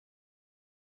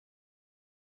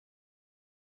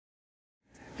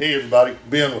Hey everybody,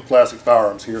 Ben with Classic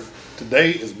Firearms here.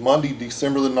 Today is Monday,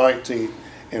 December the 19th,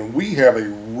 and we have a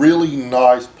really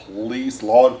nice police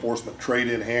law enforcement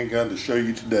trade-in handgun to show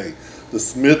you today. The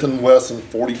Smith & Wesson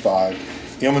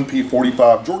 45, M&P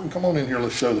 45. Jordan, come on in here,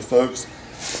 let's show the folks.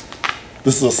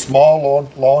 This is a small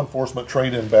law enforcement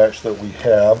trade-in batch that we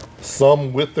have.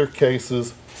 Some with their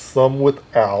cases, some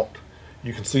without.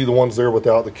 You can see the ones there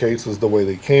without the cases the way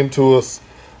they came to us.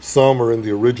 Some are in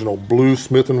the original blue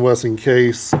Smith & Wesson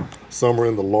case. Some are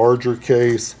in the larger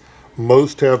case.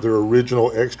 Most have their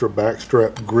original extra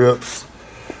backstrap grips.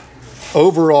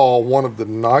 Overall, one of the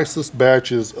nicest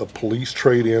batches of police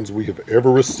trade-ins we have ever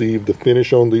received. The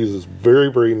finish on these is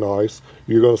very, very nice.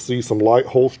 You're going to see some light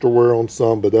holster wear on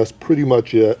some, but that's pretty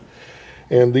much it.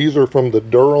 And these are from the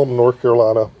Durham, North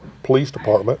Carolina Police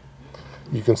Department.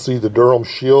 You can see the Durham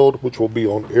shield, which will be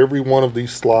on every one of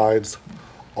these slides.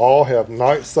 All have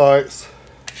night sights.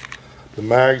 The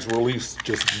mags release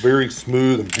just very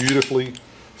smooth and beautifully.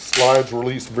 Slides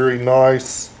release very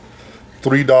nice.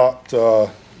 3-dot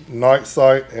night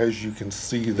sight, as you can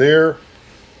see there.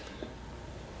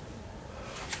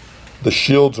 The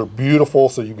shields are beautiful,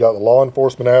 so you've got the law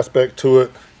enforcement aspect to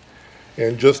it.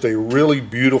 And just a really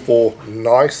beautiful,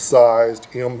 nice sized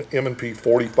M&P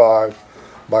 45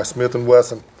 by Smith &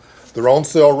 Wesson. They're on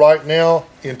sale right now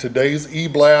in today's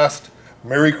e-blast.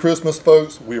 Merry Christmas,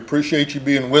 folks. We appreciate you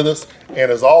being with us.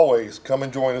 And as always, come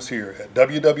and join us here at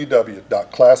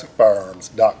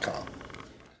www.classicfirearms.com.